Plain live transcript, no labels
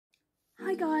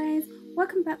Hi guys,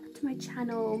 welcome back to my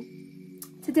channel.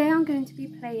 Today I'm going to be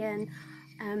playing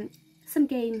some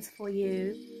games for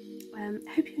you.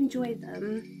 Hope you enjoy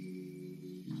them.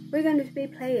 We're going to be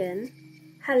playing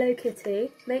Hello Kitty,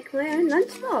 Make My Own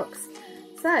Lunchbox.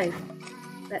 So,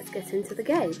 let's get into the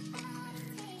game.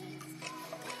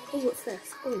 Oh, what's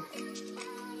this? Oh,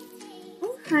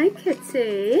 hi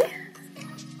Kitty.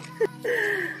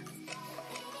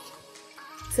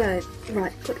 So,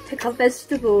 right, got to pick our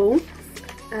vegetable.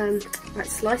 Right,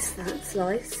 slice that,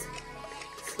 slice.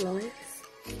 Oh,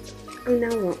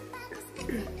 now what?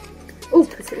 Oh,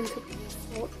 put it into the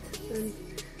pot and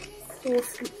pour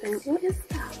something. What is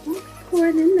that? What's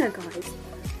pouring in there, guys?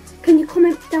 Can you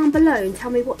comment down below and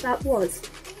tell me what that was?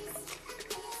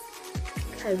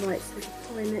 Okay, right, so we're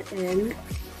pouring it in.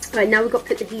 Right, now we've got to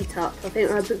put the heat up. I think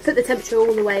I'll put the temperature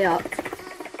all the way up.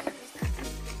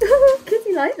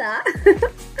 Kitty like that.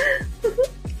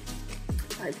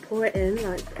 Right, pour it in,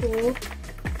 right, pour.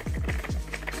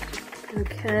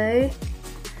 Okay.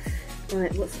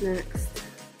 Right, what's next?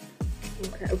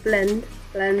 Okay, oh, blend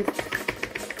that.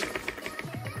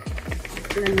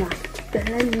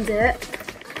 Blend it.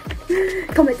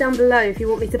 Comment down below if you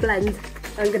want me to blend.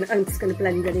 I'm just gonna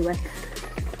blend anyway.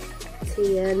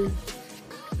 Tea in.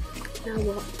 Now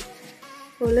what?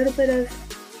 Oh, a little bit of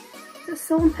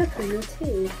salt and pepper in your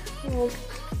tea. Oh,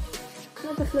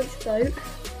 another float boat.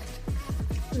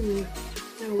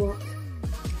 Now what?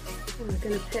 Oh, I'm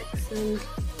gonna pick some.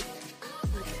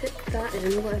 I pick that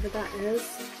in, whatever that is.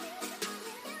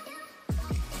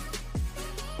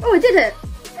 Oh, I did it!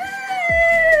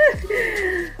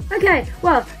 Okay,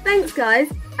 well, thanks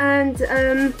guys, and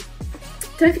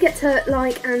don't forget to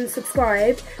like and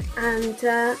subscribe, and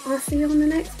I'll see you on the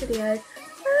next video.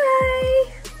 Bye!